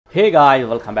Hey guys,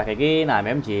 welcome back again. I'm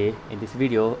MJ. In this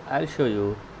video, I'll show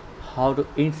you how to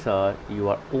insert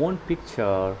your own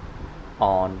picture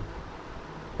on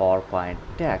PowerPoint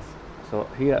text. So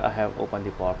here I have opened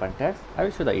the PowerPoint text. I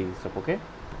will show the easy step. Okay.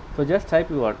 So just type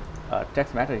your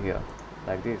text matter here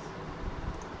like this.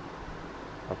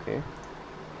 Okay.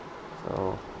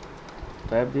 So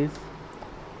type this,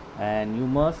 and you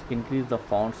must increase the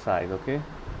font size. Okay.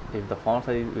 If the font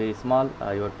size is very small,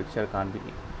 your picture can't be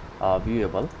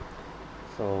viewable.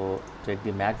 So take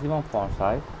the maximum font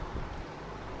size,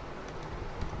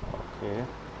 okay,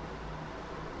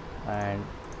 and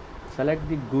select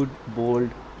the good bold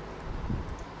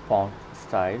font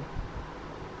style.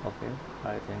 Okay,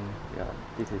 I think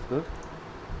this is good.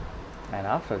 And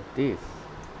after this,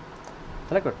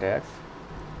 select your text,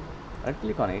 right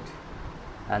click on it,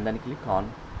 and then click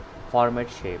on format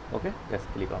shape. Okay, just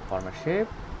click on format shape,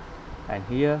 and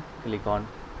here click on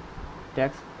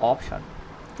text option,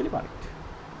 click on it,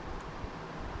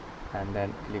 and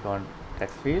then click on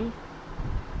text field,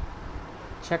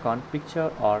 check on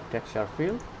picture or texture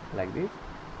field like this,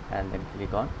 and then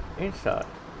click on insert.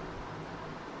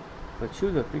 So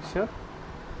choose a picture.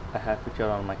 I have picture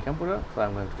on my computer, so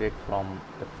I'm going to take from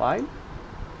the file,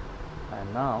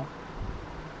 and now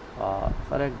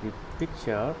select the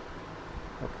picture.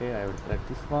 Okay, I will select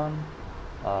this one,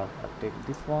 or I'll take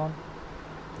this one,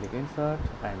 click insert,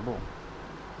 and boom.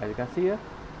 As you can see here,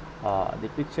 the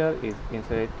picture is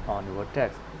inserted on your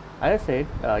text. As I said,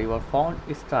 your font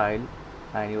style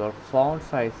and your font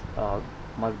size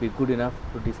must be good enough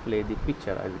to display the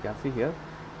picture, as you can see here.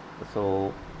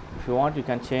 So if you want, you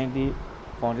can change the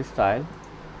font style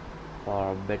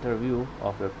for a better view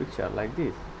of your picture like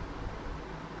this.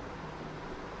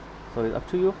 So it's up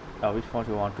to you which font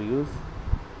you want to use.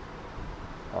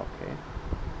 Okay.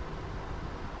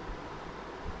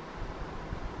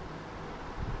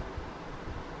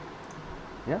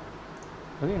 Yeah,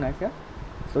 very nice. Yeah,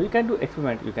 so you can do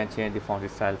experiment. You can change the font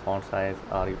style, font size,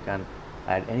 or you can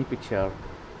add any picture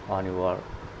on your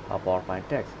PowerPoint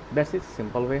text. That's it,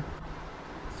 simple way.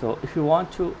 So if you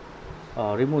want to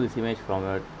remove this image from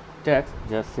your text,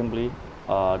 just simply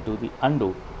do the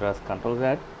undo. Press Ctrl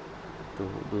Z to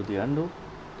do the undo.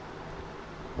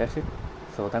 That's it.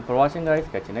 So thanks for watching guys.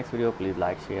 Catch you next video. Please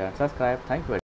like, share and subscribe. Thank you.